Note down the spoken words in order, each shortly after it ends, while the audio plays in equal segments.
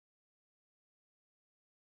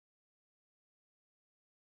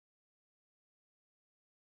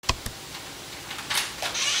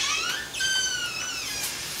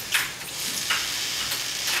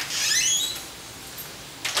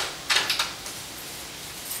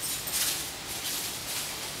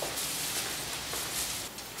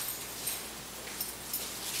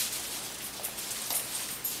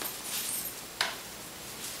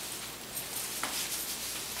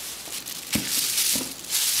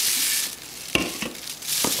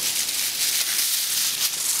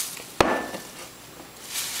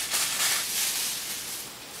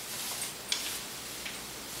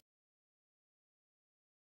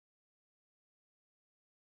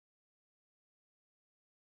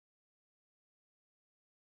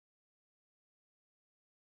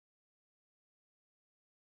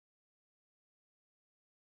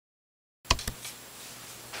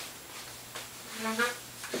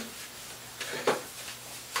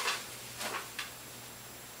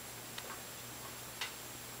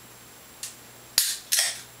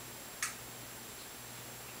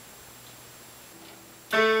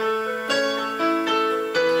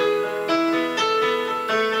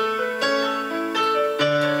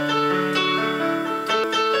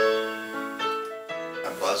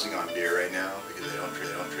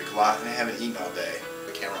haven't eaten all day.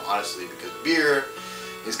 The camera, honestly, because beer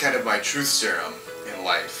is kind of my truth serum in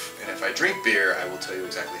life. And if I drink beer, I will tell you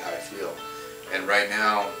exactly how I feel. And right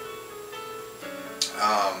now,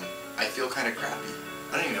 I feel kind of crappy.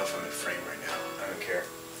 I don't even know if I'm in frame right now. I don't care.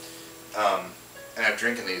 And I've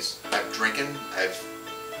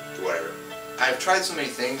tried so many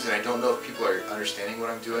things, and I don't know if people are understanding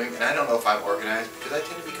what I'm doing, and I don't know if I'm organized, because I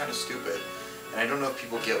tend to be kind of stupid, and I don't know if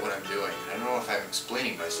people get what I'm doing, and I don't know if I'm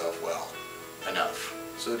explaining myself well enough,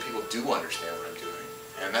 so that people do understand what I'm doing.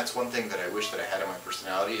 And that's one thing that I wish that I had in my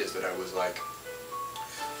personality, is that I was like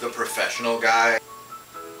the professional guy.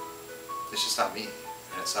 It's just not me,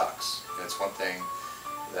 and it sucks. And it's one thing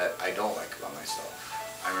that I don't like about myself.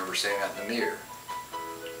 I remember saying that in the mirror.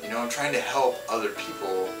 You know, I'm trying to help other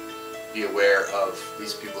people be aware of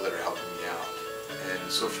these people that are helping me out.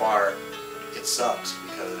 And so far, it sucks,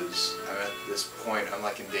 because I'm at this point, I'm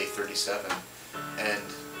like in day 37, and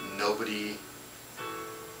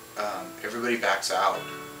everybody backs out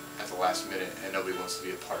at the last minute, and nobody wants to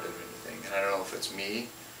be a part of anything. And I don't know if it's me,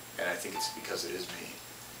 and I think it's because it is me.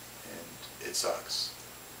 And it sucks.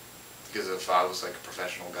 Because if I was like a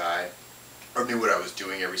professional guy, or knew what I was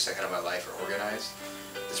doing every second of my life, or organized,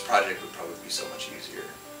 this project would probably be so much easier,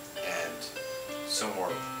 and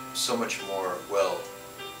so much more well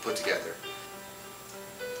put together.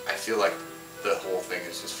 I feel like the whole thing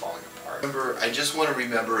is just falling apart. I just want to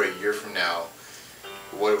remember a year from now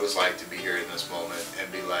what it was like to be here in this moment,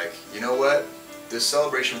 and be like, you know what? This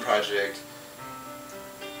celebration project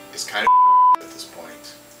is kind of at this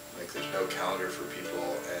point. Like, there's no calendar for people,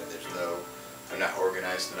 and I'm not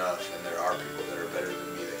organized enough, and there are people that are better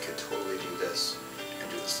than me that could totally do this, and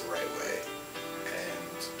do this the right way.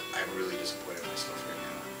 And I'm really disappointed in myself right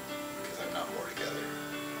now, because I'm not more together.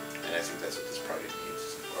 And I think that's what this project needs,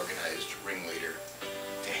 is an organized ringleader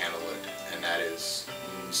to handle it, and that is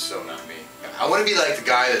so not me. I want to be like the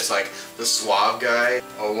guy that's like the suave guy,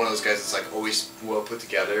 or one of those guys that's like always well put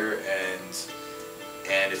together,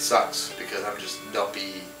 and it sucks, because I'm just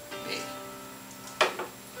dumpy me.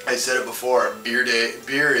 I said it before, beer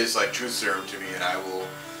is like truth serum to me, and I will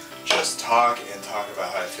just talk and talk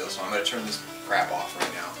about how I feel. So I'm going to turn this crap off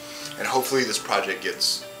right now, and hopefully this project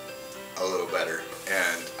gets a little better.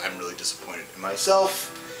 And I'm really disappointed in myself,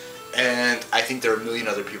 and I think there are a million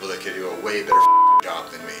other people that could do a way better job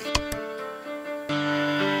than me.